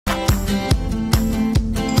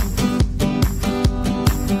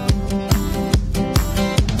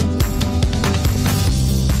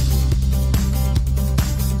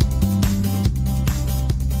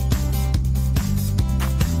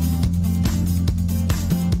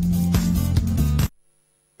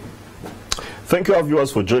Thank you, our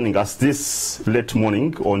viewers, for joining us this late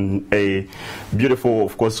morning on a beautiful,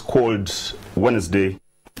 of course, cold Wednesday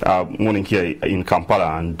morning here in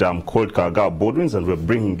Kampala, and I'm called Karaga Baldwins, and we're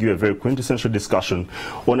bringing you a very quintessential discussion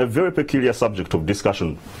on a very peculiar subject of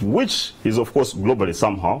discussion, which is, of course, globally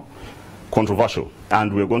somehow controversial.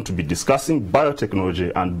 And we're going to be discussing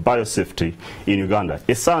biotechnology and biosafety in Uganda,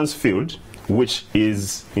 a science field which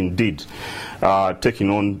is indeed taking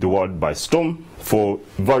on the world by storm for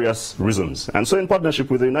various reasons. And so in partnership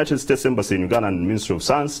with the United States Embassy in Uganda and Ministry of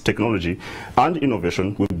Science, Technology and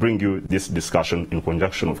Innovation, we bring you this discussion in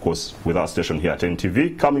conjunction, of course, with our station here at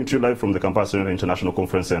NTV, coming to you live from the Kampala International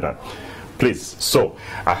Conference Center. Please, so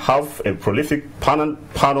I have a prolific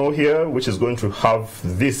panel here which is going to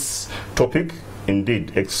have this topic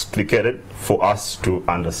indeed explicated for us to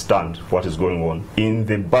understand what is going on in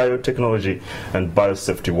the biotechnology and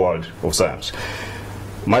biosafety world of science.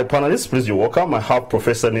 My panelists, please, you're welcome. I have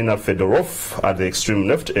Professor Nina Fedorov at the extreme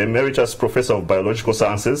left, Emeritus Professor of Biological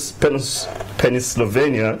Sciences,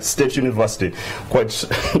 Pennsylvania State University. Quite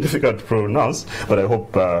difficult to pronounce, but I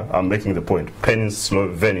hope I'm making the point.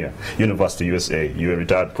 Pennsylvania University, USA. You're a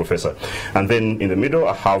retired professor. And then in the middle,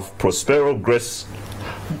 I have Prospero Grace,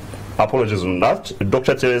 apologies on that,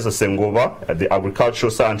 Dr. Teresa Sengova, the agricultural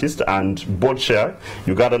scientist and board chair,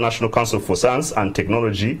 Uganda National Council for Science and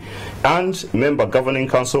Technology, and member governing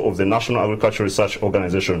council of the National Agricultural Research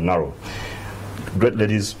Organization, NARO. Great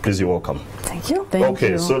ladies, please, you're welcome. Thank you. Thank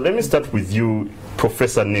you. So let me start with you,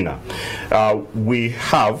 Professor Nina. We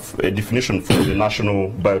have a definition for the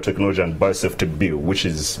National Biotechnology and Biosafety Bill, which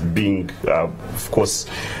is being, of course,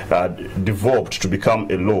 devolved to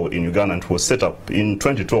become a law in Uganda, and was set up in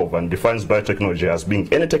 2012 and defines biotechnology as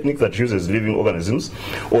being any technique that uses living organisms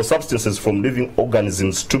or substances from living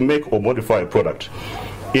organisms to make or modify a product,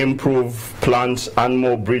 improve plant,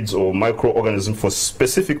 animal breeds or microorganisms for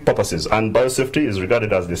specific purposes. And biosafety is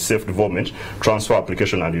regarded as the safe development, transfer,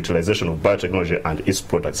 application and utilization of biotechnology and its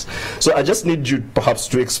products. So I just need you perhaps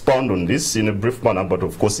to expound on this in a brief manner, but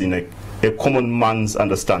of course in a common man's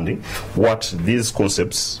understanding, what these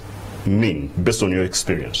concepts mean based on your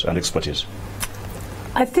experience and expertise.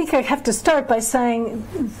 I think I have to start by saying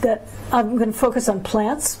that I'm going to focus on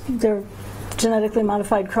plants. They're genetically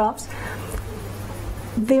modified crops.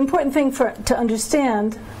 The important thing to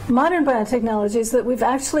understand modern biotechnology is that we've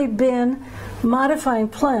actually been modifying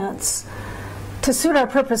plants to suit our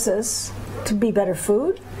purposes, to be better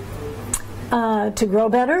food, to grow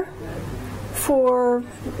better, for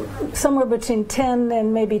somewhere between 10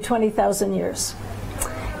 and maybe 20,000 years.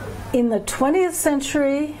 In the 20th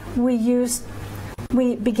century,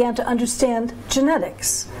 we began to understand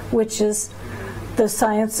genetics, which is the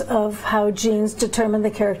science of how genes determine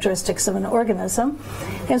the characteristics of an organism.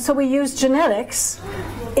 And so we used genetics,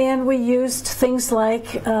 and we used things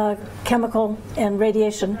like chemical and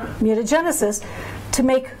radiation mutagenesis to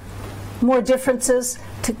make more differences,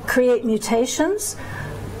 to create mutations,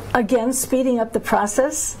 again speeding up the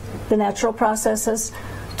process, the natural processes,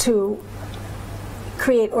 to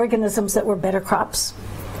create organisms that were better crops,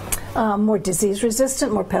 more disease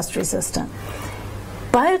resistant, more pest resistant.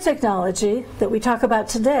 Biotechnology that we talk about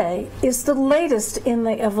today is the latest in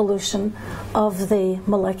the evolution of the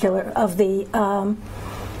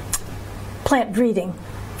plant breeding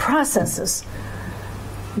processes,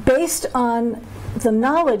 based on the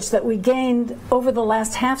knowledge that we gained over the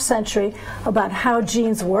last half century about how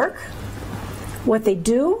genes work, what they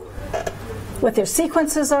do, what their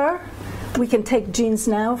sequences are. We can take genes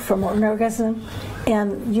now from an organism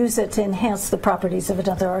and use it to enhance the properties of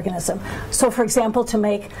another organism. So, for example, to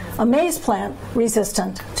make a maize plant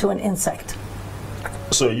resistant to an insect.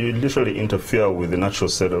 So you literally interfere with the natural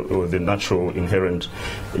set or the natural inherent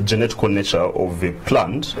genetical nature of a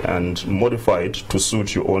plant and modify it to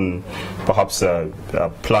suit your own, perhaps,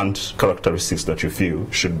 plant characteristics that you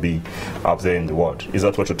feel should be up there in the world. Is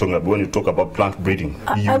that what you're talking about when you talk about plant breeding?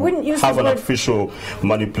 I wouldn't use have an artificial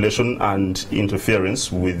manipulation and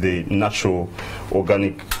interference with the natural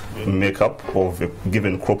organic makeup of a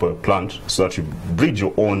given crop or plant so that you breed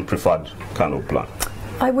your own preferred kind of plant.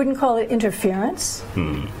 I wouldn't call it interference.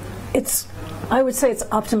 I would say it's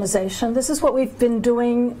optimization. This is what we've been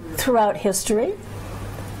doing throughout history,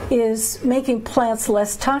 is making plants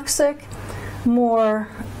less toxic, more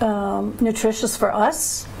nutritious for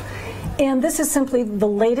us. And this is simply the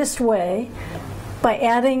latest way, by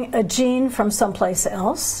adding a gene from someplace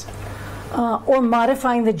else, or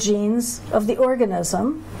modifying the genes of the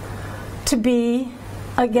organism to be,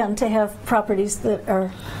 again, to have properties that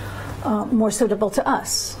are more suitable to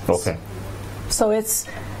us. Okay. So it's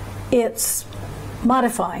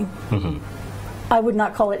modifying. I would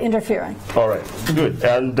not call it interfering. All right, good.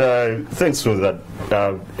 And thanks for that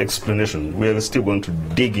explanation. We are still going to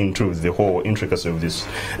dig into the whole intricacy of this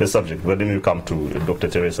subject, but let me come to Dr.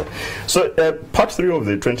 Teresa. So Part 3 of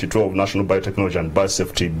the 2012 National Biotechnology and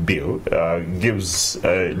Biosafety Bill gives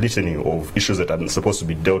a litany of issues that are supposed to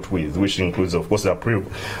be dealt with, which includes, of course, the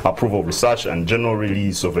approval of research and general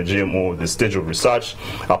release of a GMO, the stage of research,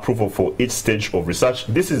 approval for each stage of research.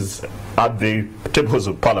 This is at the tables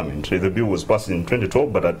of Parliament. The bill was passed in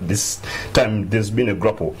 2012, but at this time there's been a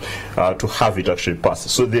grapple to have it actually passed.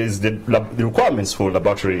 So there's the requirements for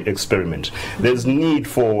laboratory experiment. There's need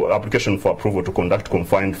for application for approval to conduct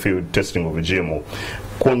confined field testing of a GMO,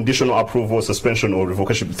 conditional approval, suspension or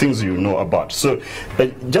revocation, things you know about. So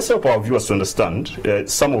just help our viewers to understand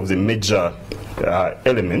some of the major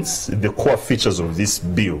elements, the core features of this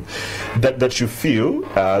bill that you feel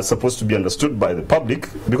are supposed to be understood by the public,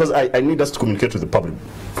 because I need us to communicate with the public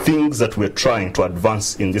things that we're trying to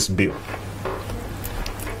advance in this bill.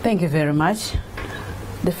 Thank you very much.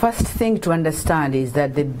 The first thing to understand is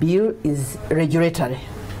that the bill is regulatory.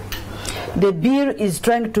 The bill is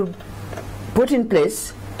trying to put in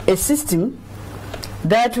place a system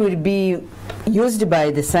that will be used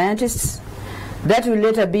by the scientists, that will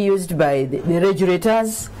later be used by the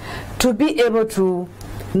regulators to be able to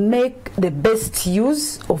make the best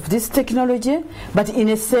use of this technology, but in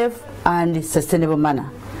a safe and sustainable manner.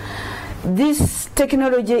 This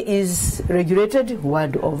technology is regulated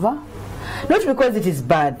world over, not because it is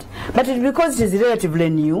bad, but because it is relatively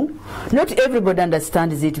new. Not everybody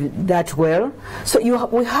understands it that well. So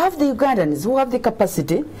we have the Ugandans who have the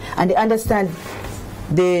capacity and they understand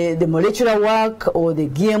the molecular work or the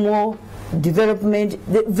GMO development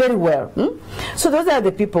very well. So those are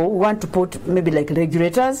the people who want to put maybe like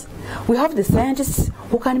regulators. We have the scientists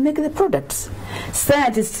who can make the products.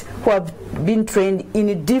 Scientists who have been trained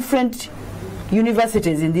in different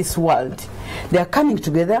universities in this world. They are coming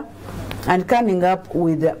together and coming up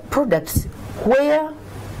with products where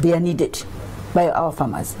they are needed by our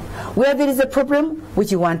farmers, where there is a problem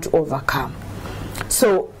which you want to overcome.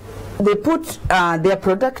 So they put their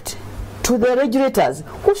product to the regulators,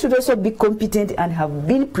 who should also be competent and have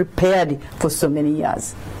been prepared for so many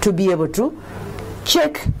years to be able to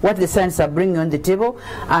check what the science are bringing on the table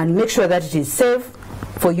and make sure that it is safe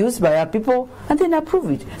for use by our people, and then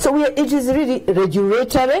approve it. So it is really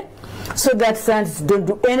regulatory, so that scientists don't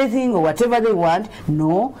do anything or whatever they want.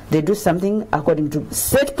 No, they do something according to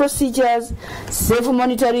set procedures, safe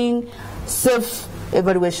monitoring, safe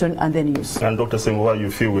evaluation, and then use. And Dr. Sengwa, you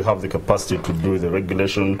feel we have the capacity to do the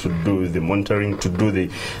regulation, to do the monitoring, to do the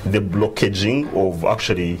blockaging of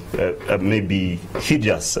actually maybe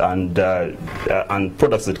hideous and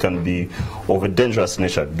products that can be of a dangerous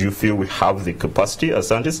nature? Do you feel we have the capacity as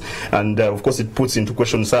scientists? And of course it puts into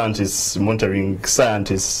question scientists, monitoring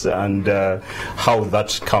scientists, and how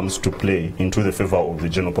that comes to play into the favor of the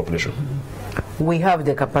general population. We have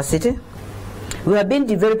the capacity. We have been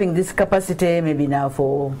developing this capacity maybe now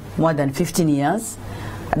for more than 15 years.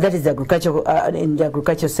 That is agriculture, in the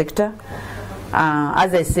agriculture sector.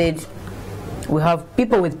 As I said, we have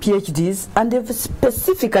people with PhDs, and they've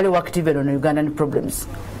specifically worked even on Ugandan problems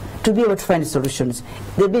to be able to find solutions.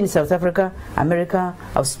 They've been in South Africa, America,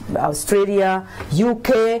 Australia,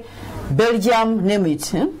 UK, Belgium, name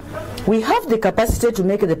it. We have the capacity to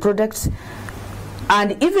make the products.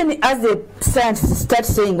 And even as the scientists start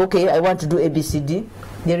saying, okay, I want to do ABCD,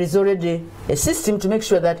 there is already a system to make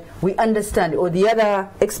sure that we understand, or the other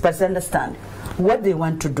experts understand, what they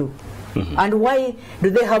want to do. And why do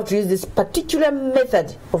they have to use this particular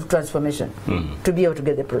method of transformation to be able to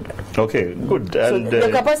get the product. Okay, good. So and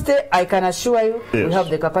the capacity, I can assure you, yes, we have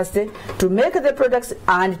the capacity to make the products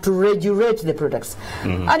and to regulate the products.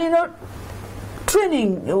 And you know,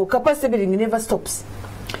 training or capacity building never stops.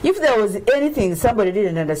 If there was anything somebody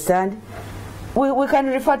didn't understand, we can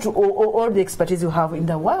refer to all the expertise we have in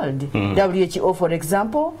the world. WHO, for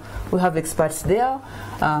example, we have experts there.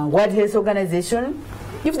 World Health Organization.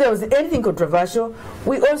 If there was anything controversial,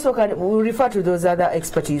 we also can refer to those other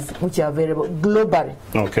expertise which are available globally.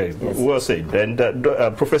 Okay, yes, well said. And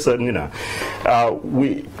Professor Nina,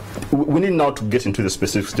 we need now to get into the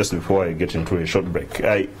specifics just before I get into a short break.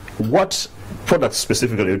 What products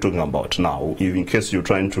specifically are you talking about now, in case you're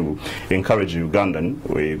trying to encourage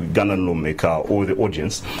Ugandan lawmaker or the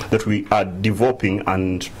audience, that we are developing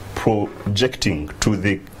and projecting to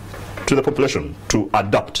the population to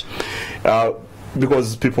adapt?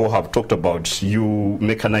 Because people have talked about you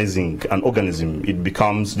mechanizing an organism, it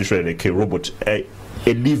becomes literally like a robot, a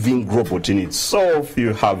living robot in itself.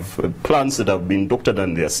 You have plants that have been doctored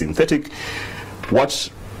and they are synthetic.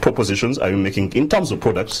 What propositions are you making in terms of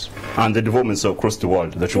products and the developments across the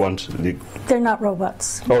world that you want? They're not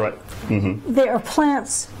robots. All right. They are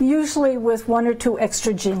plants, usually with 1 or 2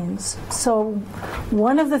 extra genes. So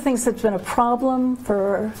one of the things that's been a problem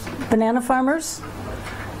for banana farmers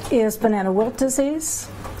is banana wilt disease.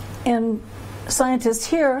 And scientists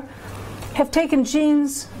here have taken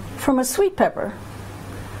genes from a sweet pepper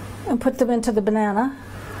and put them into the banana.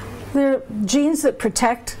 They're genes that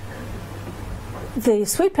protect the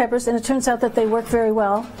sweet peppers, and it turns out that they work very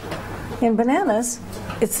well in bananas.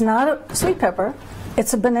 It's not a sweet pepper,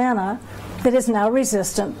 it's a banana that is now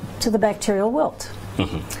resistant to the bacterial wilt.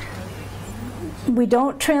 We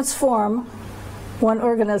don't transform one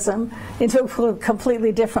organism into a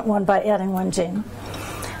completely different one by adding 1 gene.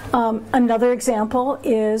 Another example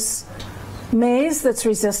is maize that's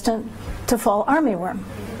resistant to fall armyworm.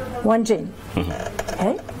 1 gene.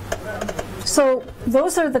 Okay? So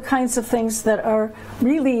those are the kinds of things that are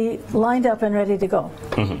really lined up and ready to go.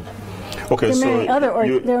 Okay,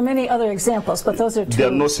 there are many other examples, but those are 2. There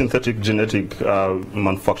are no synthetic genetic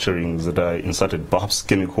manufacturings that are inserted, perhaps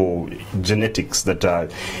chemical genetics that are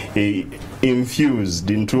infused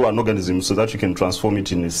into an organism so that you can transform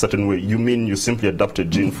it in a certain way. You mean you simply adapt a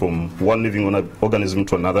gene from one living organism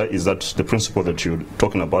to another? Is that the principle that you're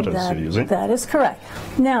talking about as you're using? That is correct.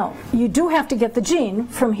 Now, you do have to get the gene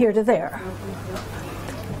from here to there.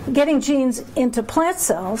 Getting genes into plant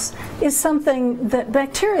cells is something that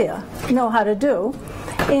bacteria know how to do,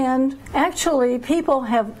 and actually people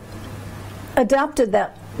have adopted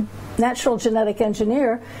that natural genetic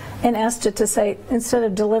engineer and asked it to say, instead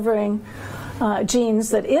of delivering genes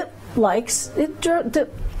that it likes,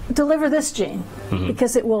 deliver this gene,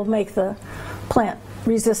 because it will make the plant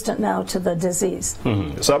resistant now to the disease.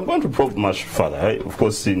 So I'm going to probe much further, of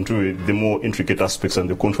course, into the more intricate aspects and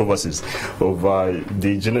the controversies of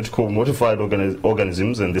the genetically modified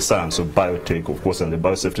organisms and the science of biotech, of course, and the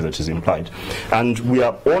biosafety that is implied. And we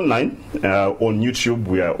are online on YouTube,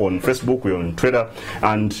 we are on Facebook, we are on Twitter,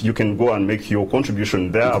 and you can go and make your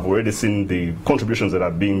contribution there. I've already seen the contributions that are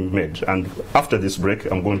being made. And after this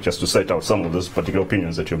break, I'm going just to set out some of those particular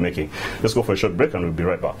opinions that you're making. Let's go for a short break and we'll be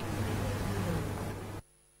right back.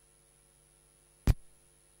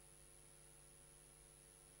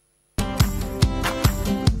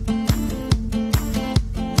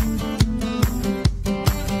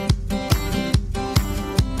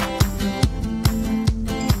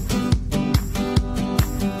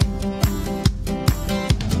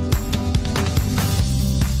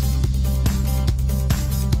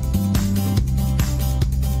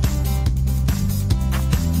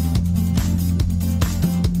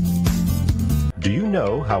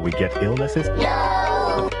 Know how we get illnesses?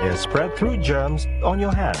 No! It's spread through germs on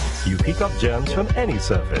your hands. You pick up germs from any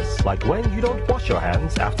surface, like when you don't wash your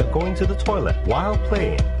hands after going to the toilet while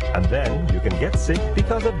playing, and then you can get sick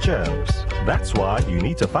because of germs. That's why you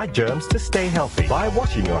need to fight germs to stay healthy by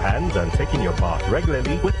washing your hands and taking your bath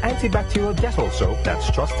regularly with antibacterial Dettol soap that's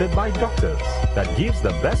trusted by doctors. That gives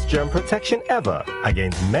the best germ protection ever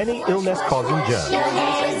against many illness-causing germs. Your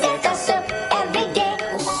hands with the soap every day.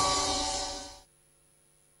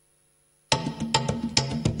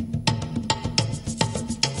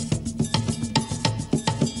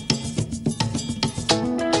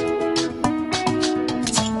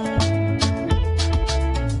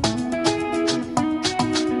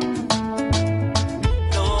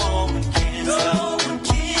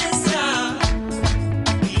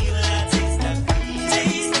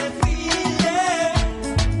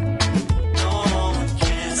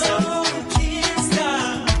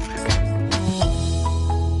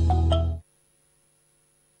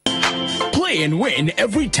 And win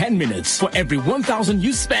every 10 minutes. For every 1,000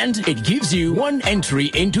 you spend, it gives you 1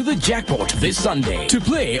 entry into the jackpot this Sunday. To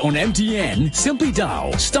play on MTN, simply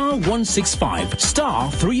dial *165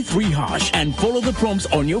 *33# and follow the prompts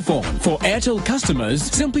on your phone. For Airtel customers,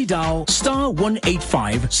 simply dial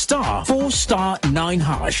 *185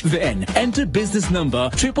 *4*9#. Then enter business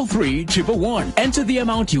number 33311. Enter the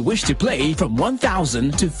amount you wish to play from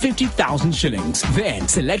 1,000 to 50,000 shillings. Then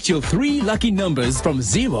select your 3 lucky numbers from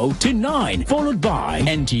 0 to 9. Followed by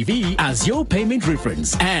NTV as your payment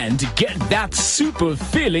reference, and get that super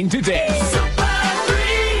feeling today.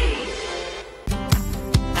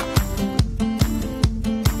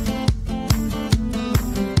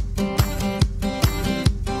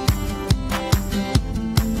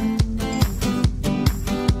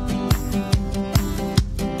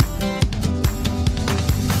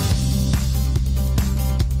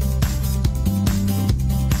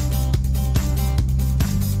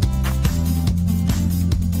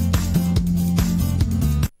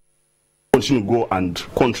 Continue to go and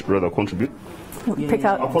contribute. pick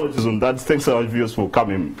out. Apologies on that. Thanks our viewers for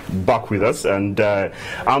coming back with us. And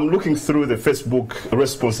I'm looking through the Facebook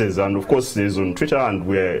responses, and of course there's on Twitter, and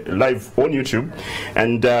we're live on YouTube.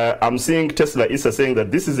 And I'm seeing Tesla Issa saying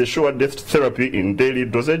that this is a sure death therapy in daily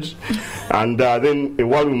dosage. And then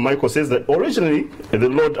Ewalu Michael says that originally the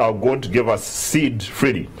Lord our God gave us seed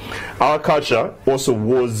freely. Our culture also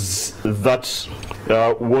was that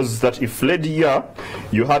if led year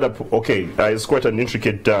you had a it's quite an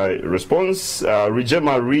intricate response.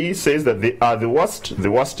 Regema Ree says that they are the worst. The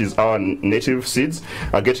worst is our native seeds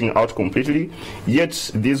are getting out completely,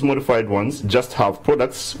 yet these modified ones just have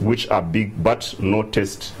products which are big but no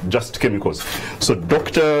taste, just chemicals. So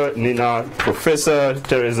Dr. Nina, Professor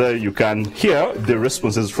Teresa, you can hear the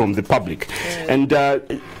responses from the public. And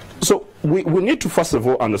so we need to first of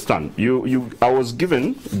all understand, I was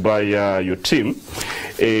given by your team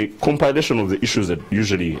a compilation of the issues that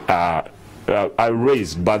usually are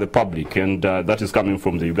raised by the public, and that is coming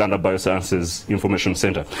from the Uganda Biosciences Information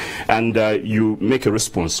Center. And you make a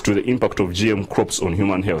response to the impact of GM crops on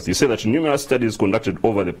human health. You say that numerous studies conducted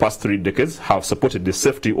over the past 3 decades have supported the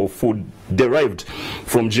safety of food derived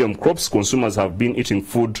from GM crops. Consumers have been eating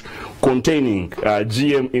food containing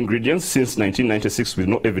GM ingredients since 1996 with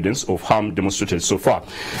no evidence of harm demonstrated so far.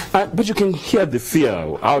 But you can hear the fear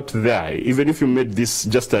out there. Even if you made this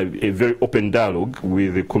just a very open dialogue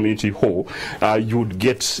with the community whole, you would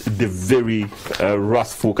get the very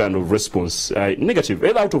wrathful kind of response, negative,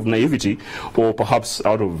 either out of naivety or perhaps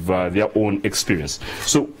out of their own experience.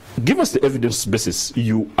 So give us the evidence basis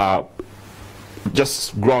you are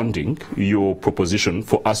just grounding your proposition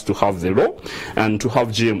for us to have the law and to have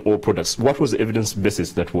GMO products. What was the evidence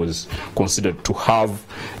basis that was considered to have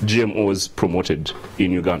GMOs promoted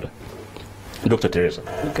in Uganda? Dr. Teresa.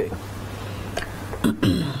 Okay.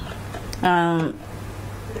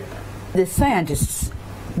 The scientists,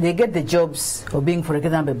 they get the jobs of being, for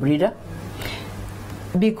example, a breeder,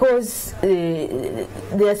 because there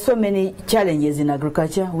are so many challenges in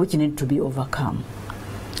agriculture which need to be overcome.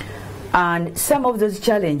 And some of those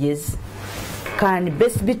challenges can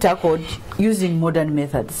best be tackled using modern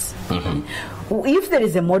methods. If there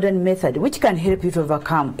is a modern method which can help you to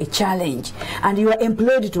overcome a challenge, and you are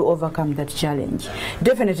employed to overcome that challenge,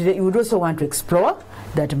 definitely you would also want to explore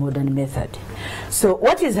that modern method. So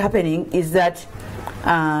what is happening is that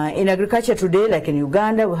in agriculture today, like in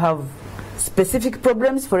Uganda, we have specific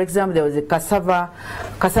problems. For example, there was a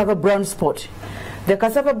cassava brown spot. The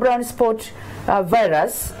cassava brown spot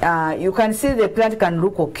virus, you can see the plant can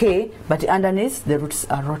look okay, but underneath the roots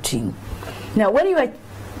are rotting. Now, when you are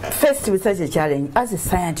faced with such a challenge, as a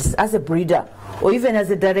scientist, as a breeder, or even as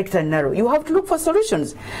a director in NARO, you have to look for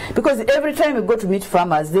solutions. Because every time you go to meet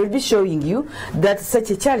farmers, they will be showing you that such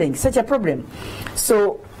a challenge, such a problem.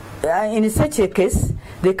 So in such a case,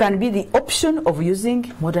 there can be the option of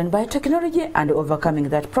using modern biotechnology and overcoming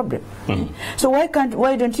that problem. So why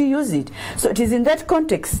don't you use it? So it is in that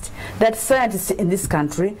context that scientists in this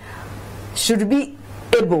country should be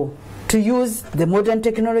able to use the modern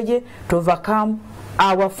technology to overcome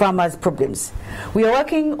our farmers' problems. We are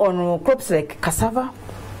working on crops like cassava.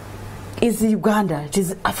 It's Uganda, it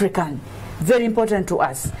is African, very important to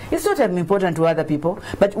us. It's not important to other people,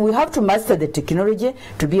 but we have to master the technology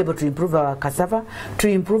to be able to improve our cassava, to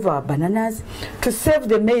improve our bananas, to save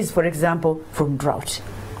the maize, for example, from drought.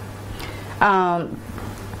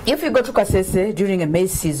 If you go to Kasese during a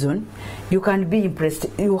maize season, you can be impressed.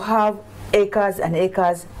 You have acres and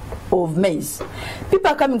acres of maize. People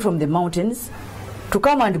are coming from the mountains to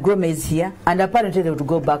come and grow maize here, and apparently they would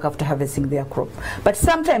go back after harvesting their crop. But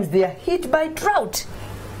sometimes they are hit by drought.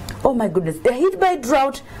 Oh my goodness, they're hit by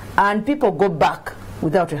drought and people go back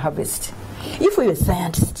without a harvest. If you're a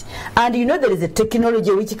scientist and you know there is a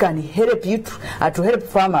technology which can help you to help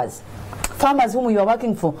farmers whom you are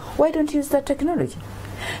working for, why don't you use that technology?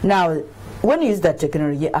 Now, when you use that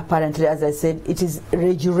technology, apparently, as I said, it is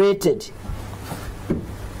regulated.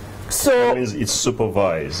 So that means it's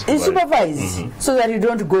supervised. It's supervised, so that you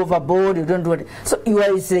don't go overboard, you don't do it. So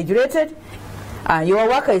it's regulated, your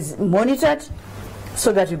worker is monitored,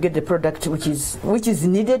 so that you get the product which is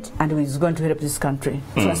needed and which is going to help this country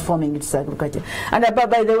transforming its agriculture. And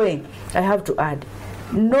by the way, I have to add,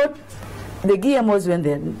 not the GMOs, when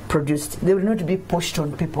they're produced, they will not be pushed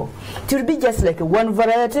on people. It will be just like one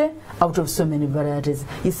variety out of so many varieties.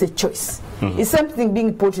 It's a choice. It's something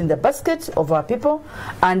being put in the basket of our people,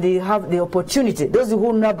 and they have the opportunity. Those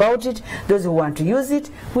who know about it, those who want to use it,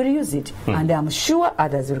 will use it. And I'm sure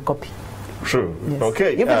others will copy. True. Yes.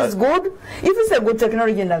 Okay. If it is good, if it's a good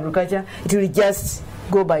technology in agriculture, it will just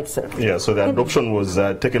go by itself. Yeah, so the adoption was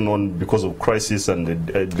taken on because of crisis and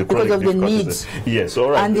the because of the needs. Yes,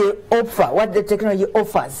 all right. And the offer, what the technology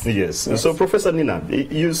offers. Yes. So Professor Nina,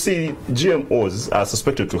 you see GMOs are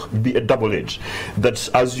suspected to be a double edge. That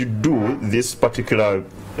as you do this particular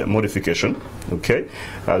modification, okay,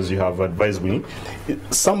 as you have advised me,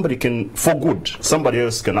 somebody can, for good, somebody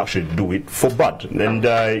else can actually do it for bad. And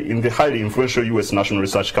in the highly influential U.S. National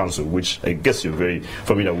Research Council, which I guess you're very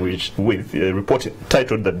familiar with a report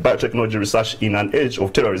titled that Biotechnology Research in an Age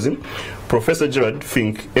of Terrorism, Professor Gerard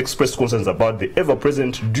Fink expressed concerns about the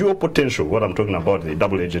ever-present dual potential, what I'm talking about, the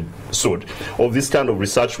double-edged sword, of this kind of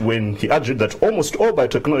research, when he argued that almost all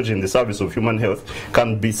biotechnology in the service of human health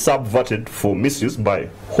can be subverted for misuse by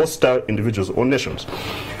hostile individuals or nations.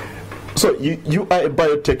 So you are a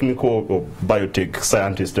biotechnical or biotech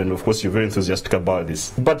scientist, and of course you're very enthusiastic about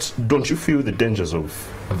this. But don't you feel the dangers of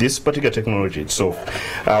this particular technology itself?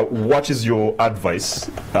 What is your advice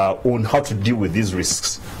on how to deal with these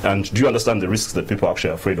risks? And do you understand the risks that people are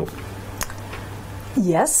actually afraid of?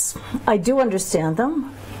 Yes, I do understand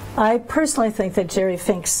them. I personally think that Jerry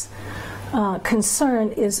Fink's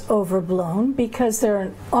concern is overblown, because there are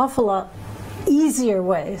an awful lot easier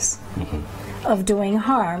ways of doing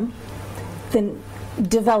harm than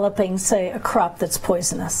developing, say, a crop that's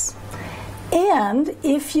poisonous. And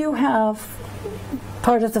if you have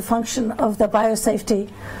part of the function of the biosafety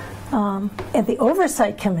and the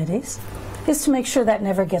oversight committees is to make sure that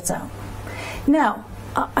never gets out. Now,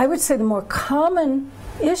 I would say the more common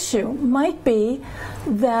issue might be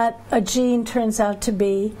that a gene turns out to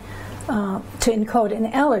be to encode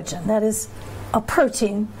an allergen, that is a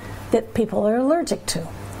protein that people are allergic to.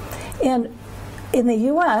 And in the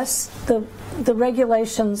U.S., the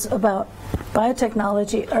regulations about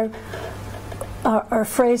biotechnology are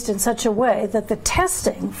phrased in such a way that the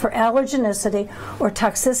testing for allergenicity or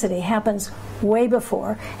toxicity happens way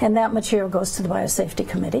before, and that material goes to the Biosafety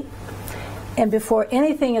Committee. And before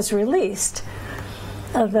anything is released,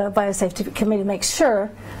 the Biosafety Committee makes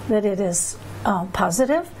sure that it is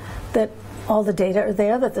positive, that all the data are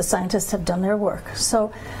there, that the scientists have done their work.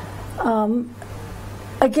 So,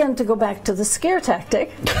 again, to go back to the scare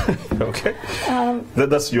tactic. Okay.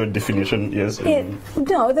 That's your definition, yes?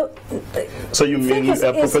 So you mean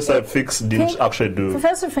Professor Fink didn't actually do...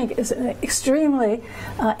 Professor Fink is an extremely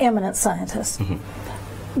eminent scientist.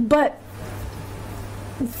 But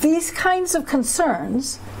these kinds of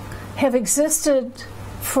concerns have existed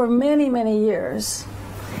for many, many years.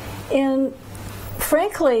 And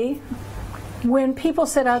frankly, when people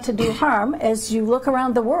set out to do harm, as you look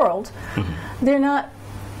around the world, they're not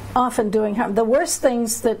often doing harm. The worst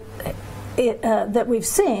things that that we've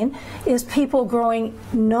seen is people growing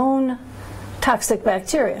known toxic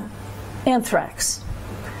bacteria, anthrax.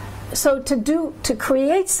 So to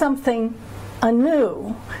create something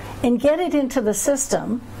anew and get it into the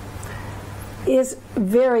system is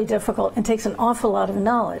very difficult and takes an awful lot of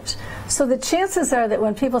knowledge. So the chances are that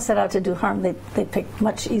when people set out to do harm, they pick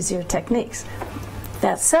much easier techniques.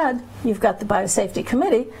 That said, you've got the Biosafety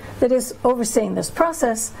Committee that is overseeing this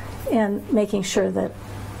process and making sure that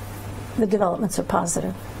the developments are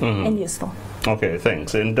positive and useful. Okay,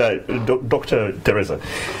 thanks. And Dr. Teresa,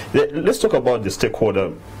 let's talk about the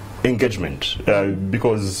stakeholder engagement,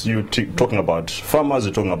 because you're talking about farmers,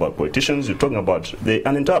 you're talking about politicians, you're talking about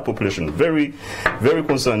an entire population very, very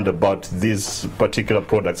concerned about these particular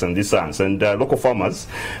products and this science. And local farmers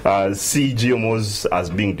see GMOs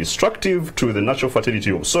as being destructive to the natural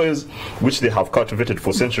fertility of soils, which they have cultivated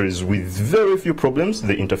for centuries with very few problems.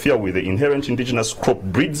 They interfere with the inherent indigenous crop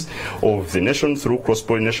breeds of the nation through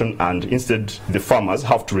cross-pollination, and instead the farmers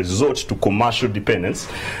have to resort to commercial dependence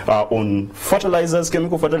on fertilizers,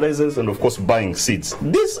 chemical fertilizers, and of course buying seeds.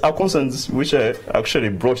 These are concerns which are actually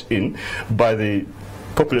brought in by the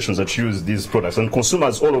populations that use these products and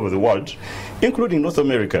consumers all over the world, including North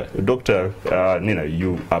America. Dr. Nina,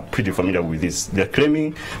 you are pretty familiar with this. They're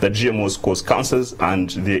claiming that GMOs cause cancers and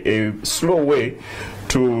they're a slow way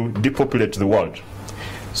to depopulate the world.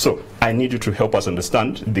 So I need you to help us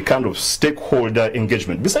understand the kind of stakeholder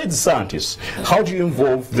engagement. Besides scientists, how do you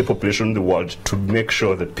involve the population in the world to make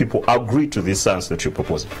sure that people agree to this science that you're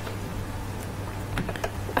proposing?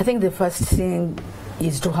 I think the first thing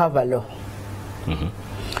is to have a law.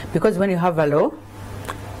 Because when you have a law,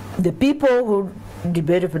 the people who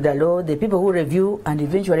debate the law, the people who review and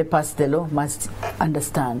eventually pass the law must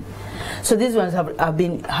understand. So these ones have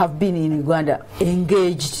been in Uganda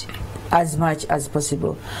engaged as much as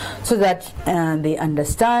possible, so that they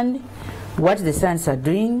understand what the science are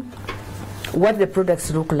doing, what the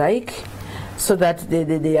products look like, so that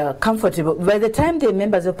they are comfortable. By the time the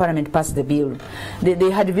members of parliament passed the bill,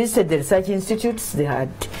 they had visited the research institutes, they had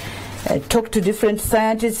talked to different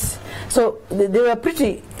scientists, so they were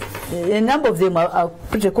pretty, a number of them are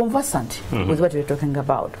pretty conversant with what we're talking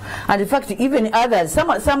about. And in fact, even others,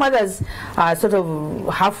 some others are sort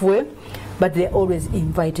of halfway, but they're always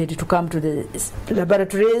invited to come to the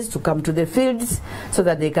laboratories, to come to the fields, so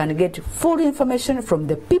that they can get full information from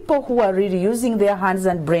the people who are really using their hands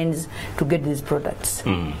and brains to get these products.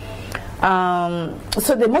 So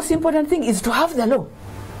the most important thing is to have the law,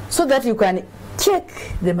 so that you can check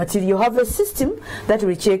the material. You have a system that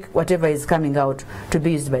will check whatever is coming out to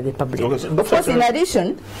be used by the public. Okay, so of course, in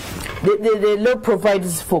addition, the law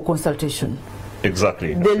provides for consultation.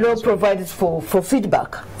 Exactly. The law provides for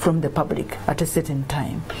feedback from the public at a certain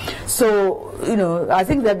time. So, you know, I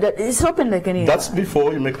think that it's open like any That's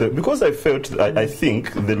before you make the... Because I felt, I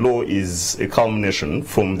think the law is a culmination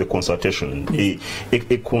from the consultation,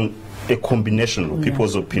 a combination of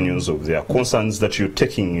people's opinions, of their concerns that you're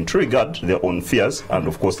taking into regard, their own fears, and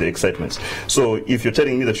of course their excitements. So if you're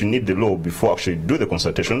telling me that you need the law before actually do the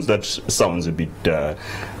consultations, that sounds a bit...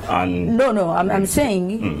 No, I'm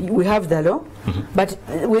saying we have the law, but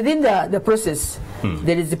within the process,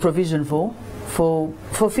 there is the provision for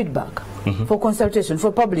feedback. For consultation,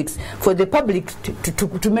 for the public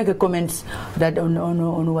to make a comment that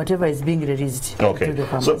on whatever is being released. Okay. To the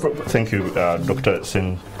farmers. So thank you, Dr.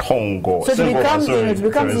 Sentongo. So it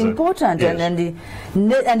becomes important, yes.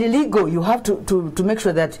 and illegal. You have to make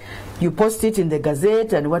sure that you post it in the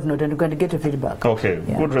Gazette and whatnot, and you're going to get a feedback. Okay,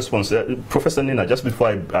 yeah. Good response. Professor Nina, just before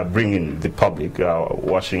I bring in the public,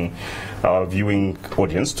 watching, viewing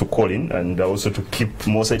audience to call in, and also to keep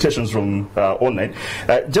more citations from online,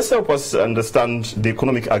 just help us understand the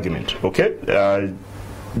economic argument, okay?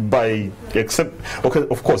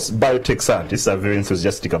 Of course, biotech scientists are very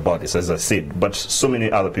enthusiastic about this, as I said, but so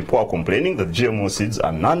many other people are complaining that GMO seeds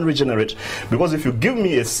are non-regenerate, because if you give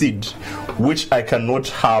me a seed which I cannot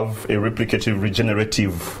have a replicative,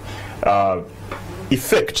 regenerative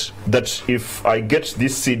effect, that if I get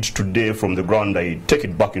this seed today from the ground, I take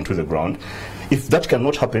it back into the ground, if that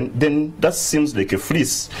cannot happen, then that seems like a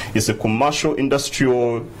fleece. It's a commercial,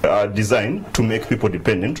 industrial design to make people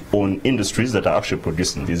dependent on industries that are actually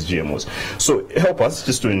producing these GMOs. So help us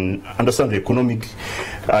just to understand the economic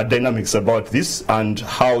dynamics about this, and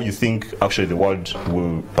how you think actually the world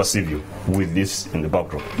will perceive you with this in the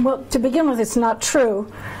backdrop. Well, to begin with, it's not true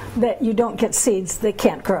that you don't get seeds that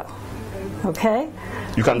can't grow. Okay?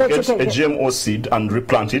 You can get a GMO seed and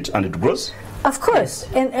replant it, and it grows? Of course,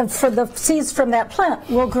 and for the seeds from that plant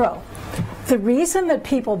will grow. The reason that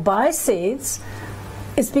people buy seeds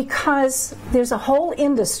is because there's a whole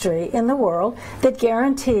industry in the world that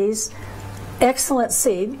guarantees excellent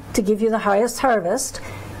seed to give you the highest harvest,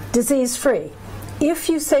 disease-free. If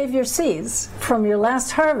you save your seeds from your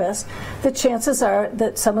last harvest, the chances are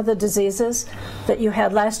that some of the diseases that you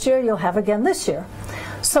had last year, you'll have again this year.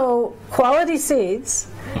 So quality seeds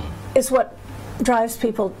is what drives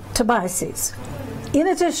people to buy seeds. In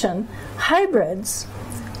addition, hybrids,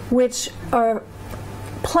 which are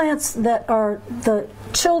plants that are the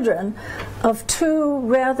children of two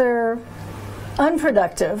rather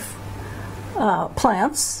unproductive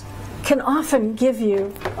plants, can often give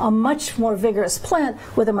you a much more vigorous plant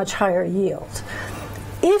with a much higher yield.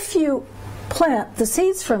 If you plant the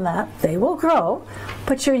seeds from that, they will grow,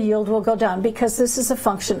 but your yield will go down, because this is a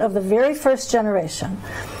function of the very first generation.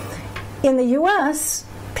 In the US,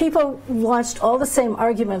 people launched all the same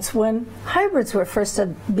arguments when hybrids were first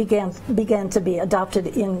began to be adopted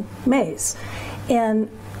in maize. And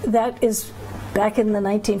that is back in the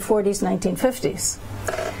 1940s, 1950s.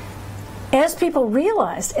 As people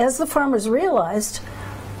realized, as the farmers realized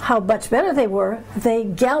how much better they were, they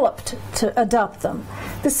galloped to adopt them.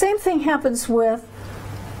 The same thing happens with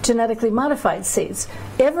genetically modified seeds.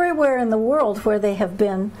 Everywhere in the world where they have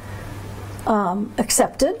been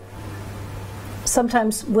accepted,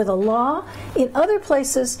 sometimes with a law. In other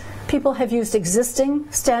places, people have used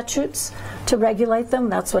existing statutes to regulate them.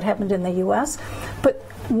 That's what happened in the US. But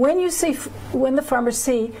when the farmers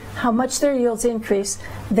see how much their yields increase,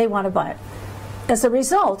 they want to buy it. As a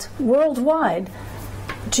result, worldwide,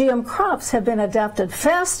 GM crops have been adopted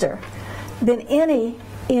faster than any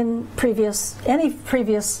previously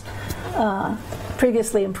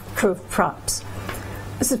improved crops.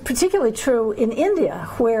 This is particularly true in India,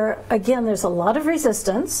 where, again, there's a lot of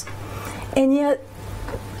resistance, and yet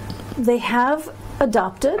they have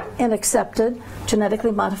adopted and accepted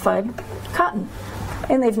genetically modified cotton.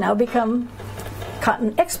 And they've now become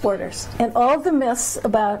cotton exporters. And all the myths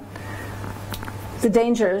about the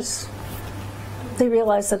dangers they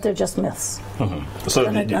realize that they're just myths. So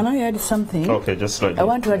Can I add something? Okay, just slightly. I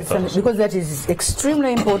want to add something because that is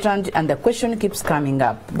extremely important, and the question keeps coming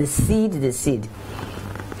up. The seed.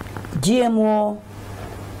 GMO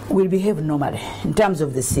will behave normally in terms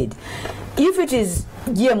of the seed. If it is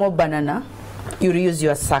GMO banana, you use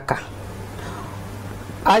your sucker,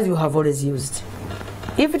 as you have always used.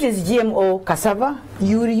 If it is GMO cassava,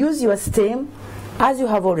 you will use your stem, as you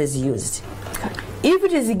have always used. If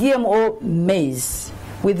it is GMO maize,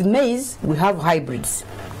 with maize we have hybrids.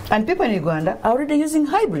 And people in Uganda are already using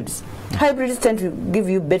hybrids. Hybrids tend to give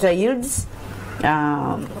you better yields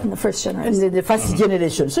In the first generation. the first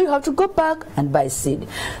generation. So you have to go back and buy seed.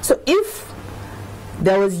 So if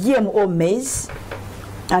there was GMO maize,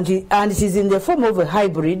 and it is in the form of a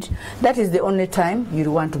hybrid, that is the only time you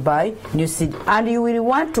want to buy new seed. And you will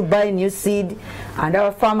want to buy new seed, and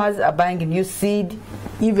our farmers are buying new seed,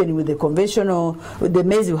 even with the conventional, with the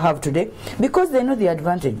maize you have today, because they know the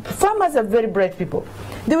advantage. Farmers are very bright people.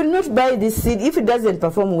 They will not buy this seed if it doesn't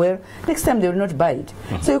perform well. Next time they will not buy it.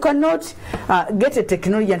 So you cannot get a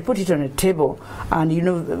technology and put it on a table, and you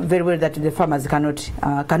know very well that the farmers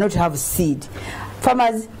cannot have seed.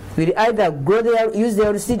 Farmers will either grow use their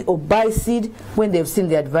own seed or buy seed when they've seen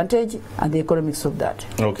the advantage and the economics of that.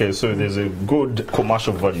 Okay, so there's a good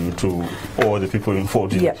commercial value to all the people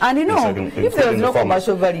involved. Yeah, and you know, if there was no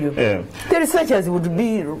commercial value, the researchers would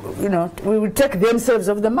be, we would take themselves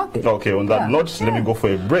off the market. Okay, on that note, let me go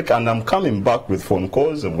for a break, and I'm coming back with phone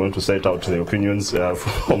calls. I'm going to set out the opinions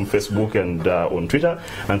from Facebook and on Twitter,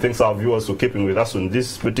 and thanks our viewers for keeping with us on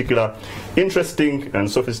this particular interesting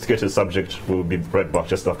and sophisticated subject. We'll be right back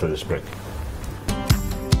just after this break.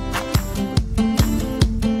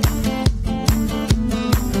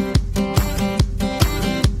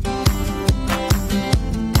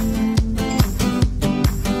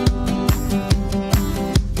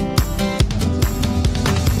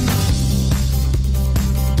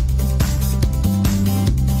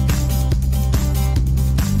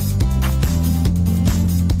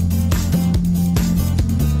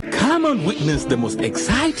 Witness the most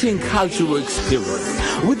exciting cultural experience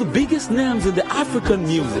with the biggest names in the African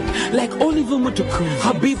music like Oliver Mutukun,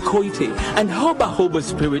 Habib Koite, and Hoba Hoba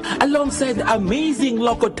Spirit, alongside the amazing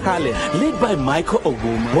local talent led by Michael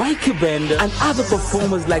Owuma, Waiki Bender, and other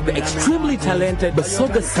performers like the extremely talented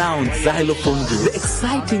Basoga Sound Xylophone Group, the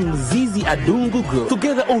exciting Zizi Adungu Group,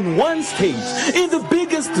 together on one stage in the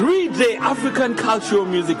biggest 3-day African Cultural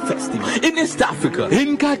Music Festival in East Africa,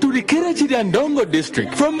 in Katurikira Chidandongo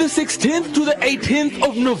District, from the 16th to the 18th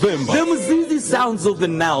of November. The Mzizi Sounds of the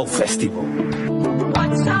Now Festival.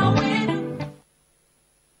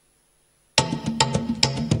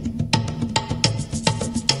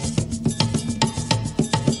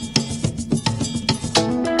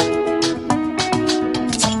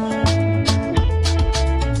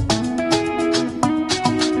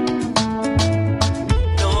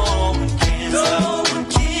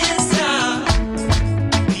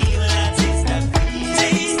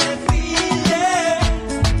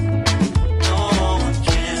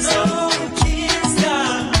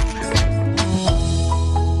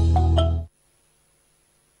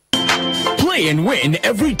 And win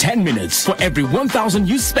every 10 minutes. For every 1,000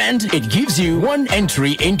 you spend, it gives you one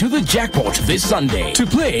entry into the jackpot this Sunday. To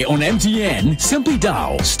play on MTN, simply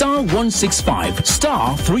dial *165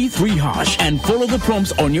 *33# and follow the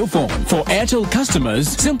prompts on your phone. For Airtel customers,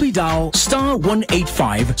 simply dial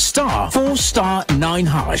 *185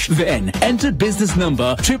 *4*9#. Then enter business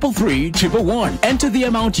number 33311. Enter the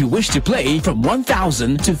amount you wish to play from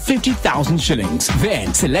 1,000 to 50,000 shillings.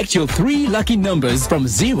 Then select your 3 lucky numbers from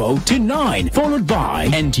 0 to 9. Followed by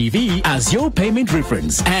NTV as your payment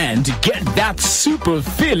reference, and get that super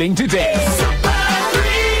feeling today.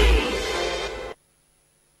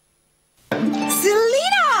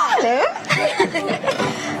 Selena! Hello.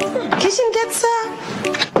 Kitchen gets a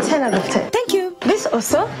 10 out of 10. Thank you. This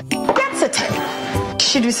also gets a 10.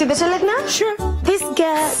 Should we see the toilet now? Sure. This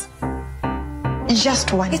gets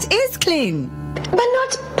just 1. It is clean. But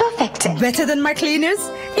not perfect. Better than my cleaners?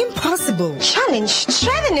 Impossible. Challenge.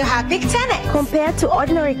 Try the new Harpic 10X. Compared to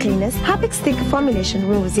ordinary cleaners, Harpic stick formulation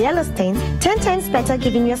removes yellow stains 10 times better,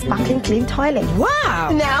 giving you a sparkling clean toilet.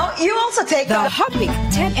 Wow. Now you also take the Harpic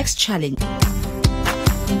 10X Challenge.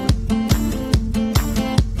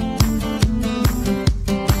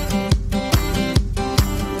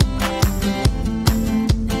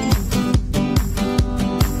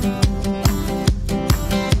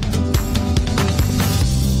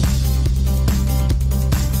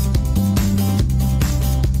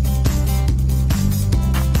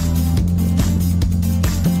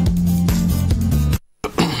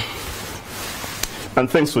 and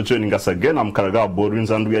thanks for joining us again. I'm Karagawa Baldwins,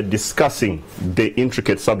 and we are discussing the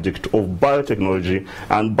intricate subject of biotechnology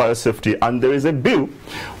and biosafety. And there is a bill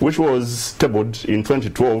which was tabled in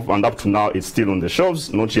 2012, and up to now it's still on the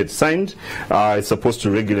shelves, not yet signed. It's supposed to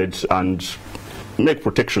regulate and make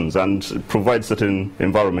protections and provide certain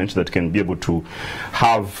environment that can be able to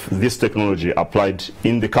have this technology applied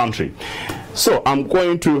in the country. So I'm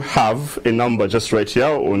going to have a number just right here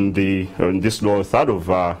on this lower third of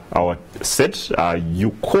our set.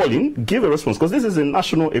 You call in, give a response, because this is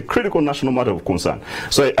a critical national matter of concern.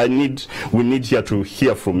 So we need here to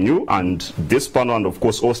hear from you and this panel, and of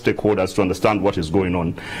course all stakeholders, to understand what is going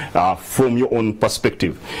on from your own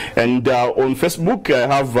perspective. And on Facebook,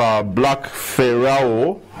 I have Black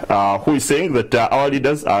Ferrao, who is saying that our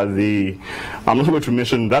leaders are I'm not going to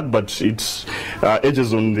mention that, but it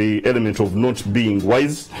edges on the element of not being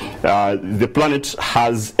wise. The planet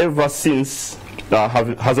has ever seen.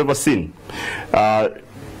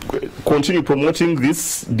 Continue promoting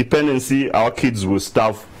this dependency, our kids will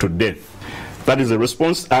starve to death. That is a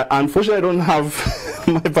response. Unfortunately, I don't have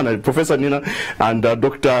my panel, Professor Nina and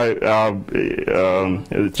Dr.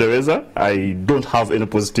 Teresa. I don't have any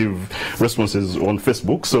positive responses on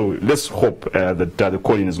Facebook, so let's hope that the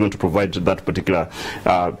call-in is going to provide that particular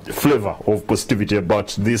flavor of positivity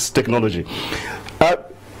about this technology.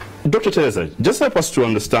 Dr. Teresa, just help us to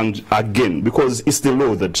understand again, because it's the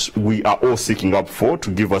law that we are all seeking up for,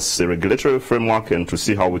 to give us a regulatory framework and to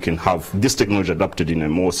see how we can have this technology adapted in a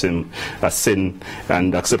more sane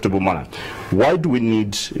and acceptable manner. Why do we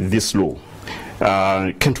need this law?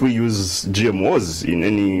 Can't we use GMOs in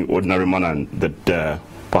any ordinary manner that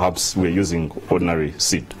perhaps we're using ordinary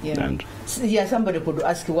seed? Yeah. Somebody could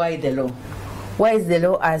ask why the law. Why is the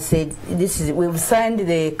law? I said we've signed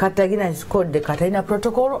the Cartagena, it's called the Cartagena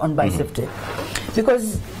Protocol on Biosafety.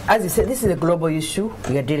 Because, as you said, this is a global issue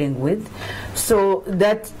we are dealing with. So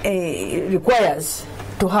that requires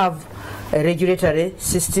to have a regulatory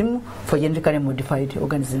system for genetically modified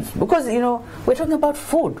organisms. Because, we're talking about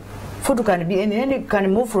food. Food can be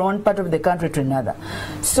can move from one part of the country to another.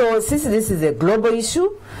 So since this is a global issue,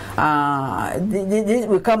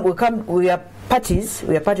 we are parties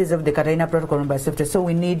of the Cartagena Protocol on Biosafety, so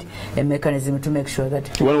we need a mechanism to make sure that...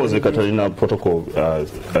 When was the Cartagena Protocol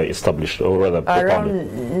established, or rather around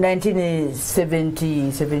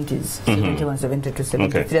 1970s, 71, 72,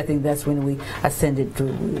 73. Okay. I think that's when we signed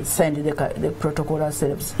the protocol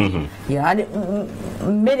ourselves. Yeah,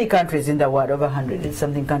 and many countries in the world, over 100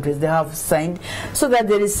 something countries, they have signed, so that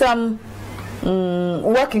there is some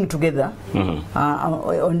working together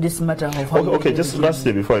on this matter of how... Okay, just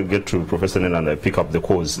lastly, before I get to Professor Nena and I pick up the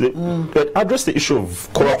cause, address the issue of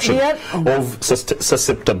corruption, of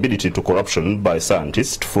susceptibility to corruption by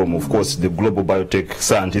scientists from, of course, the global biotech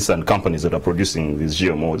scientists and companies that are producing these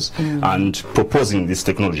GMOs and proposing this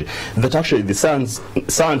technology. That actually the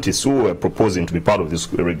scientists who are proposing to be part of these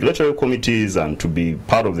regulatory committees and to be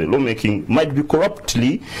part of the lawmaking might be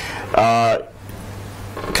corruptly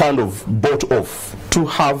kind of bought off to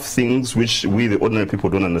have things which we, the ordinary people,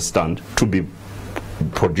 don't understand, to be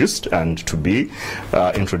produced and to be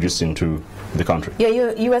introduced into the country. Yeah,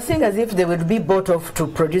 you are saying as if they would be bought off to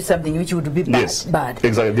produce something which would be bad. Yes, bad.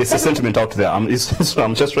 Exactly. There's a sentiment out there. So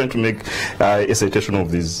I'm just trying to make a citation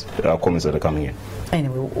of these comments that are coming in.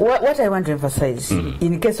 Anyway, what I want to emphasize,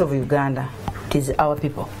 in the case of Uganda, it is our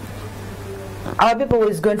people. Our people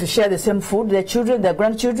is going to share the same food. Their children, their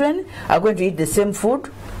grandchildren are going to eat the same food.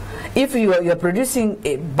 If you are producing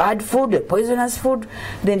a bad food, a poisonous food,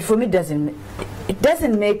 then for me it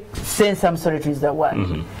doesn't make sense. I'm sorry to use that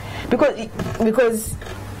word, because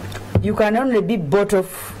you can only be bought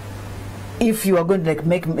off if you are going to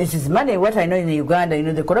make Mrs. money. What I know in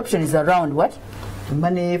Uganda, the corruption is around what?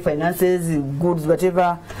 Money, finances, goods,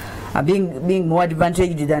 whatever. Being more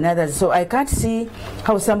advantaged than others. So I can't see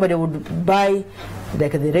how somebody would buy,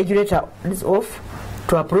 like the regulator is off,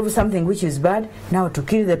 to approve something which is bad, now to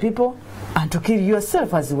kill the people and to kill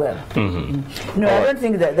yourself as well. No, I don't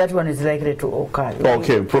think that one is likely to occur.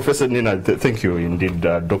 Okay, Professor Nina, thank you indeed,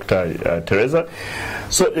 Dr. Teresa.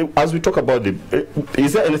 So as we talk about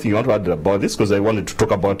is there anything you want to add about this? Because I wanted to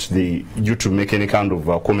talk about you to make any kind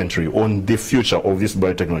of commentary on the future of this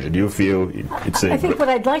biotechnology. Do you feel it's a... I think what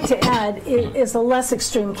I'd like to add is a less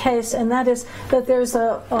extreme case, and that is that there's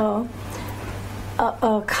a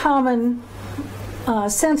common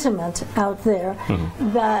sentiment out there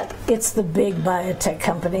that it's the big biotech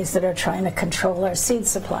companies that are trying to control our seed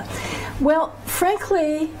supply. Well,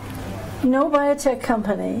 frankly, no biotech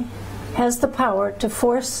company has the power to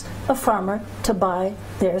force a farmer to buy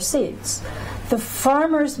their seeds. The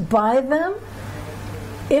farmers buy them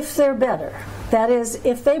if they're better. That is,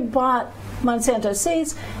 if they bought Monsanto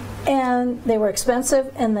seeds, and they were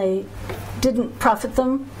expensive, and they didn't profit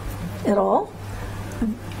them at all,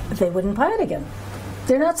 they wouldn't buy it again.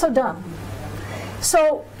 They're not so dumb.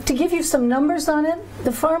 So to give you some numbers on it,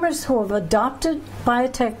 the farmers who have adopted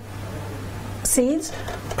biotech seeds,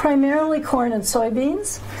 primarily corn and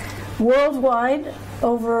soybeans, worldwide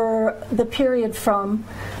over the period from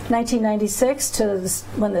 1996 to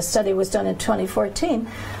when the study was done in 2014,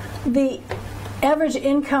 the average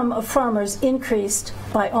income of farmers increased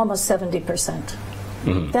by almost 70%.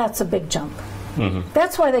 That's a big jump.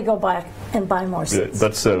 That's why they go back and buy more seeds.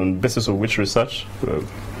 That's on basis of which research?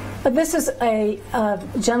 This is a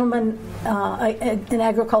gentleman, an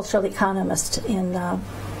agricultural economist in the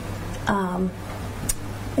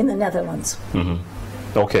Netherlands.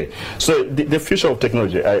 Okay, so the future of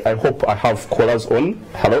technology, I hope I have callers on.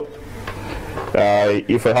 Hello?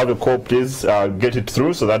 If I have a call, please get it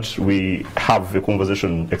through so that we have the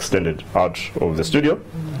conversation extended out of the studio.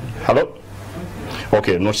 Hello?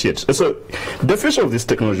 Okay, not yet. So the future of this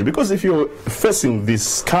technology, because if you're facing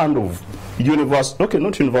this kind of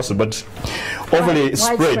not universal, but overly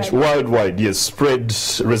spread, worldwide, yes, spread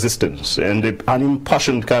resistance and an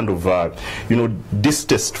impassioned kind of,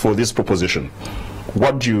 distaste for this proposition.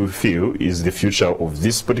 What do you feel is the future of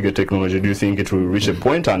this particular technology? Do you think it will reach a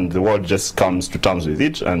point and the world just comes to terms with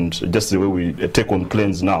it? And just the way we take on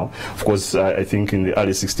planes now, of course, I think in the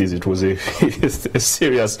early 60s it was a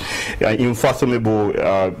serious, unfathomable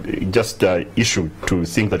issue to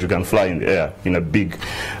think that you can fly in the air in a big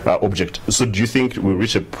object. So do you think we'll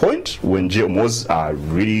reach a point when GMOs are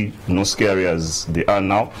really not scary as they are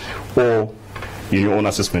now? Or in your own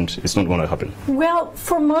assessment, it's not going to happen? Well,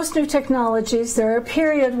 for most new technologies, there are a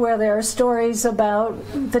period where there are stories about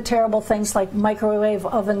the terrible things like microwave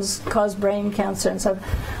ovens cause brain cancer and so on.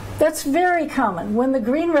 That's very common. When the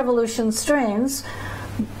Green Revolution strains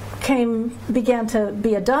began to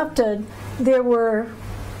be adopted, there were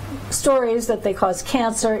stories that they cause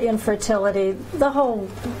cancer, infertility, the whole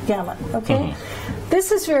gamut, okay?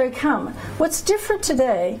 This is very common. What's different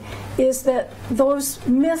today is that those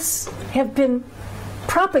myths have been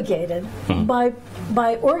propagated by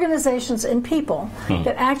organizations and people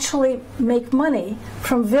that actually make money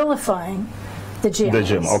from vilifying the GMOs. The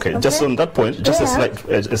GMO. Okay. Just on that point, just a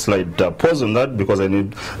slight pause on that, because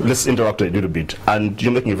let's interrupt a little bit. And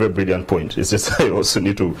you're making a very brilliant point. It's just I also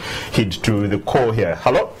need to hit to the core here.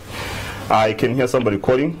 Hello? I can hear somebody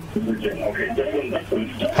calling.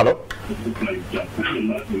 Hello?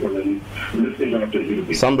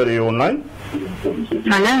 Somebody online?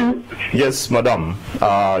 Hello? Yes, madam.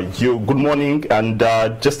 Good morning, and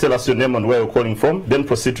just tell us your name and where you're calling from, then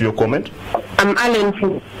proceed to your comment. I'm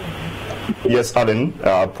Alan. Yes, Alan,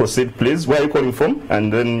 proceed please. Where are you calling from?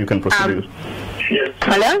 And then you can proceed.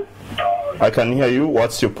 Hello? I can hear you.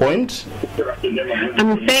 What's your point?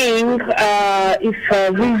 I'm saying if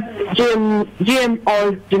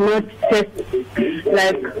GMOs do not test,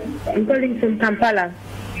 like, I'm calling from Kampala.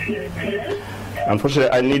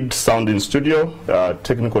 Unfortunately, I need sound in studio,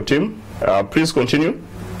 technical team. Please continue.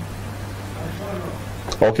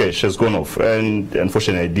 Okay, she's gone off, and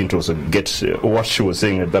unfortunately I didn't also get what she was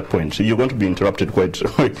saying at that point. You're going to be interrupted quite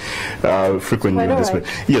frequently in this way.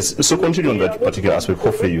 Yes, so continue on that particular aspect.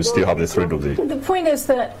 Hopefully you still have the thread of the... The point is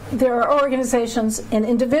that there are organizations and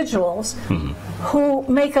individuals who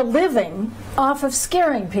make a living off of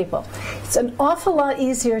scaring people. It's an awful lot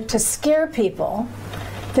easier to scare people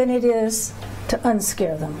than it is to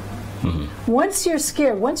unscare them. Once you're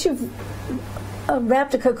scared, once you've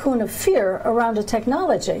wrapped a cocoon of fear around a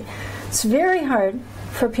technology, it's very hard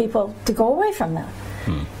for people to go away from that.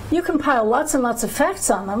 You can pile lots and lots of facts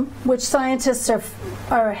on them, which scientists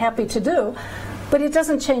are happy to do, but it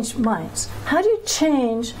doesn't change minds. How do you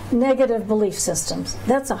change negative belief systems?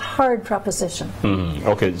 That's a hard proposition.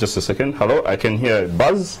 Okay, just a second. Hello, I can hear a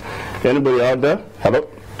buzz. Anybody out there? Hello?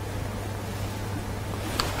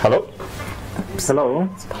 Hello? Hello.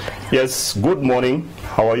 Yes, good morning.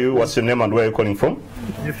 How are you? What's your name and where are you calling from?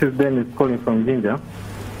 This is Dennis calling from Ginger.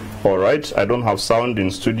 All right. I don't have sound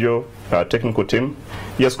in studio. Technical team.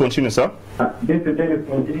 Yes, continue, sir. This is Dennis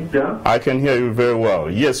from Ginger. I can hear you very well.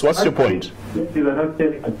 Yes, what's your point? This is not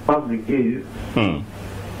telling the public is that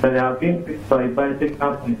they have been picked by biotech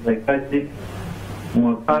companies like Biotech,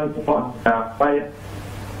 Monsanto, and Bayer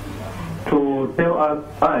to tell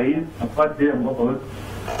us lies about GMOs,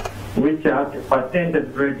 which are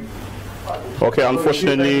patented already. Okay,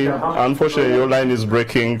 unfortunately, your line is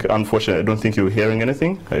breaking. Unfortunately, I don't think you're hearing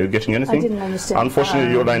anything. Are you getting anything? I didn't understand.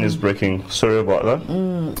 Unfortunately, your line is breaking. Sorry about that.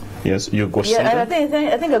 Yes, you got something? I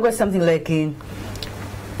think I got something like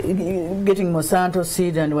getting Monsanto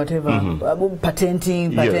seed and whatever,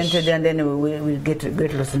 patented, and then we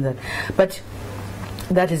get lost in that. But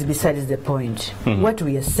that is besides the point. What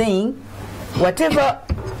we are saying, whatever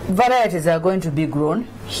varieties are going to be grown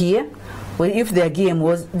here, if they are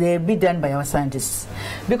GMOs, they'll be done by our scientists.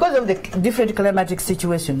 Because of the different climatic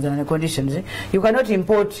situations and conditions, you cannot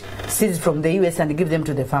import seeds from the US and give them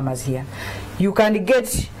to the farmers here. You can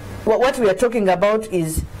get, what we are talking about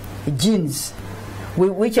is genes,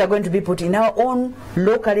 which are going to be put in our own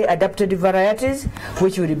locally adapted varieties,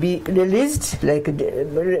 which will be released, like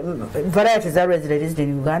varieties are always released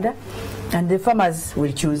in Uganda, and the farmers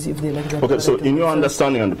will choose if they like that. Okay, so in your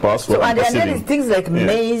understanding and the past, and then things like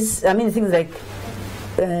maize, I mean things like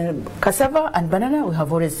cassava and banana, we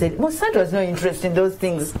have always said Monsanto has no interest in those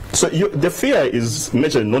things. So the fear is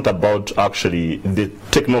majorly not about actually the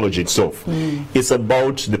technology itself. It's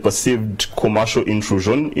about the perceived commercial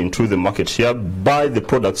intrusion into the market here by the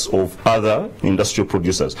products of other industrial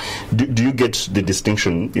producers. Do you get the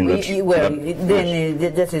distinction in that? Well,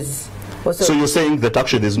 that is... So you're saying that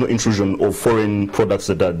actually there's no intrusion of foreign products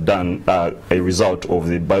that are done a result of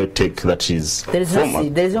the biotech that is... There is no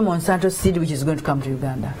seed. There is no Monsanto seed which is going to come to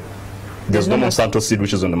Uganda. There's no Monsanto seed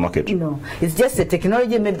which is on the market? No. It's just a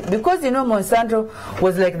technology. Because, you know, Monsanto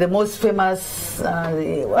was like the most famous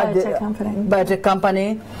biotech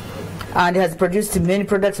company. And has produced many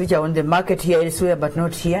products which are on the market here elsewhere, but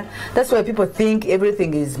not here. That's why people think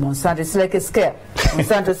everything is Monsanto. It's like a scare,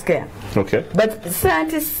 Monsanto scare. Okay. But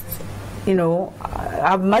scientists, you know,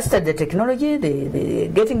 have mastered the technology. They're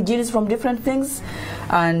getting genes from different things,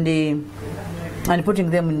 and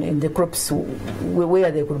putting them in the crops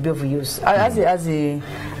where they could be of use. As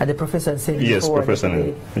the professor said yes, before.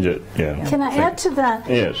 Professor. Can I add to that?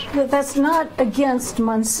 Yes. That's not against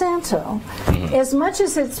Monsanto. As much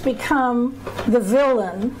as it's become the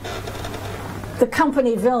villain, the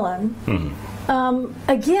company villain,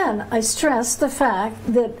 again, I stress the fact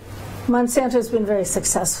that Monsanto has been very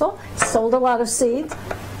successful, sold a lot of seeds.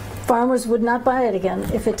 Farmers would not buy it again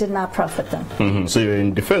if it did not profit them. So you're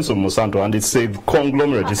in defense of Monsanto, and it's a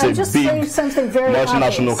conglomerate, it's a big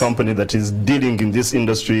multinational company that is dealing in this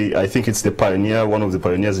industry. I think it's the pioneer, one of the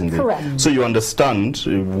pioneers in there. Correct. So you understand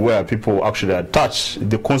where people actually attach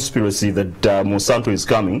the conspiracy that Monsanto is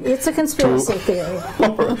coming. It's a conspiracy theory.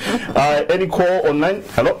 Any call online?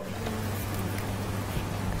 Hello?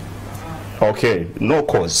 Okay, no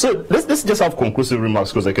cause. So let's just have conclusive remarks,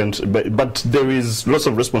 because I can't. But there is lots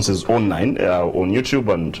of responses online, on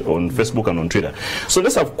YouTube and on Facebook and on Twitter. So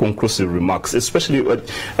let's have conclusive remarks, especially.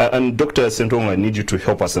 And Dr. Sentong, I need you to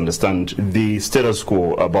help us understand the status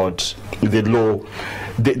quo about the law,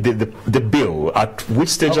 the bill. At which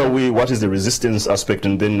stage are we? What is the resistance aspect?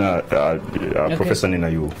 And then, Professor Nina,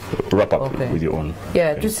 you wrap up with your own.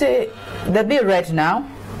 Yeah, to say the bill right now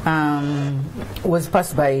was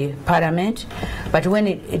passed by Parliament, but when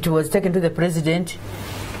it was taken to the President,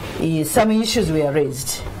 some issues were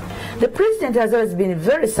raised. The President has always been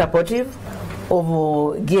very supportive of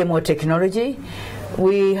GMO technology.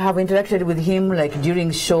 We have interacted with him like during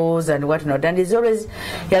shows and whatnot, and he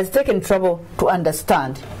has taken trouble to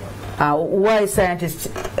understand why scientists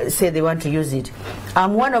say they want to use it.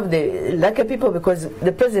 I'm one of the lucky people, because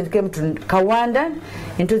the President came to Kawanda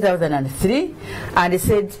in 2003 and he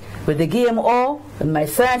said, with the GMO, my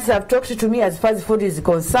scientists have talked to me as far as food is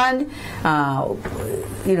concerned,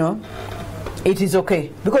 you know, it is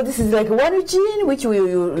okay, because this is like one gene which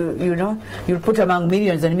you put among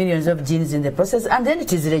millions and millions of genes in the process, and then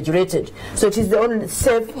it is regulated, so it is the only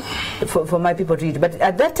safe for my people to eat. But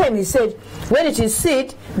at that time he said, when it is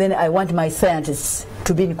seed, then I want my scientists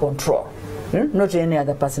to be in control, not any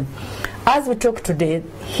other person. As we talk today,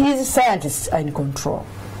 his scientists are in control.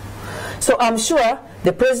 So I'm sure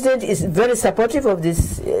the President is very supportive of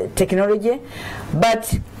this technology,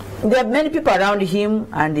 but there are many people around him,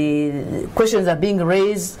 and the questions are being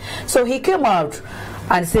raised. So he came out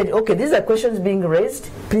and said, okay, these are questions being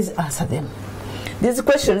raised, please answer them. These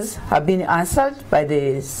questions have been answered by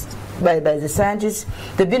the scientists.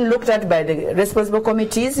 They've been looked at by the responsible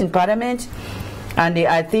committees in Parliament, and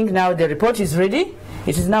I think now the report is ready.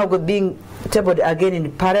 It is now being tabled again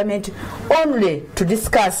in Parliament, only to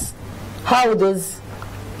discuss how those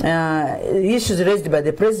issues raised by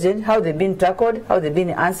the President, how they've been tackled, how they've been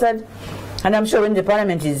answered. And I'm sure when the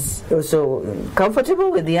Parliament is also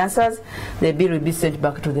comfortable with the answers, the bill will be sent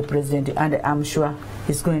back to the President, and I'm sure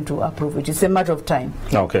he's going to approve it. It's a matter of time.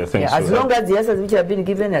 Okay, thanks. As long as the answers which have been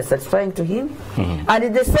given are satisfying to him,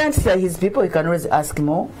 and the scientists are his people, he can always ask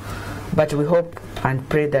more. But we hope and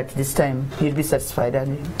pray that this time he'll be satisfied.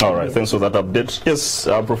 All right, thanks for that update. Yes,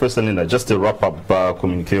 Professor Nina, just to wrap up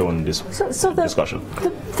communique on this discussion.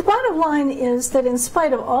 The bottom line is that in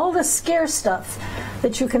spite of all the scare stuff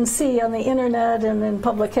that you can see on the internet and in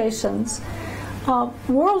publications,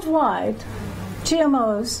 worldwide,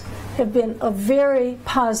 GMOs have been a very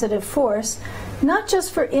positive force, not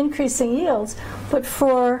just for increasing yields, but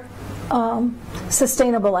for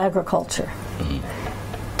sustainable agriculture.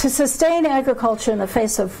 To sustain agriculture in the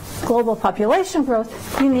face of global population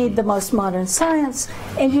growth, you need the most modern science,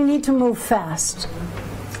 and you need to move fast.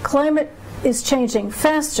 Climate is changing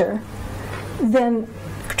faster than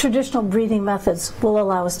traditional breeding methods will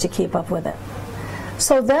allow us to keep up with it.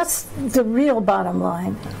 So that's the real bottom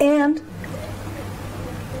line. And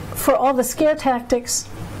for all the scare tactics,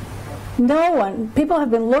 people have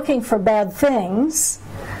been looking for bad things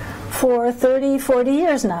for 30, 40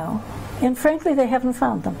 years now. And frankly, they haven't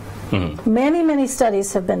found them. Many, many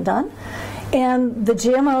studies have been done, and the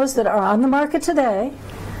GMOs that are on the market today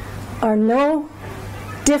are no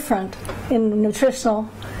different in nutritional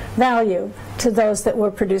value to those that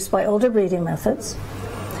were produced by older breeding methods,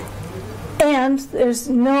 and there's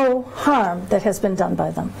no harm that has been done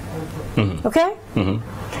by them. Okay?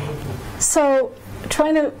 So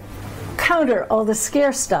trying to counter all the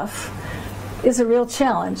scare stuff is a real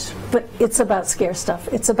challenge, but it's about scare stuff.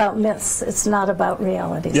 It's about myths. It's not about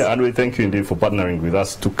realities. Yeah, and we thank you indeed for partnering with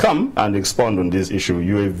us to come and expound on this issue.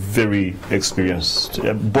 You're very experienced,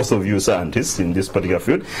 both of you scientists in this particular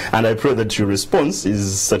field, and I pray that your response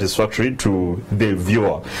is satisfactory to the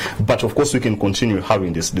viewer. But of course, we can continue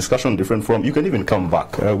having this discussion in different form. You can even come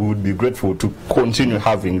back. We would be grateful to continue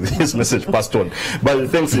having this message passed on. But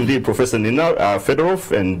thanks indeed, Professor Nina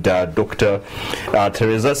Fedorov and Dr.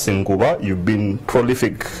 Teresa Senguba. You've been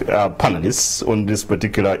prolific panelists on this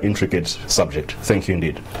particular intricate subject. Thank you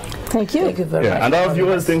indeed. Thank you. Thank you very much. And our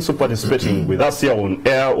viewers, thanks for participating with us here on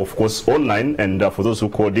air, of course, online, and for those who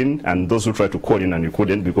called in and those who tried to call in and you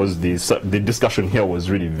couldn't, because the discussion here was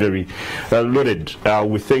really very loaded.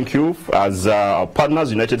 We thank you as our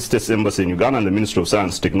partners, United States Embassy in Uganda and the Ministry of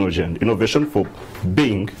Science, Technology and Innovation, for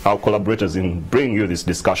being our collaborators in bringing you this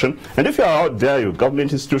discussion. And if you are out there, you're a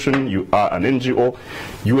government institution, you are an NGO,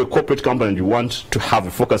 you're a corporate company, and you want to have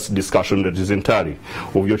a focused discussion that is entirely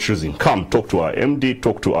of your choosing, come talk to our MD,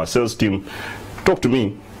 talk to our sales team, talk to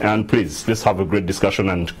me, and please, let's have a great discussion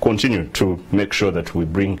and continue to make sure that we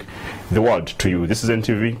bring the world to you. This is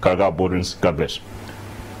NTV, Karaga Boardrooms. God bless.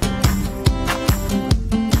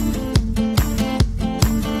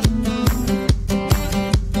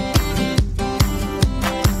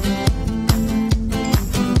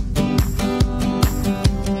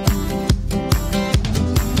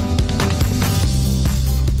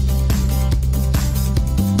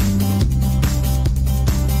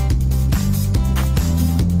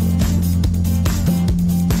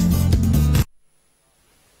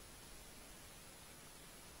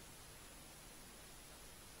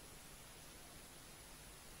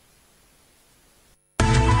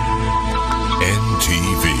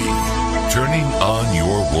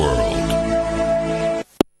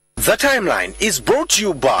 The Timeline is brought to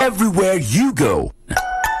you by Everywhere You Go. Go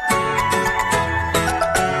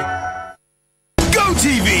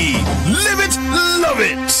TV! Live it, love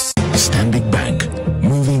it! Standing Bank.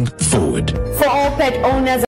 Moving forward. For all pet owners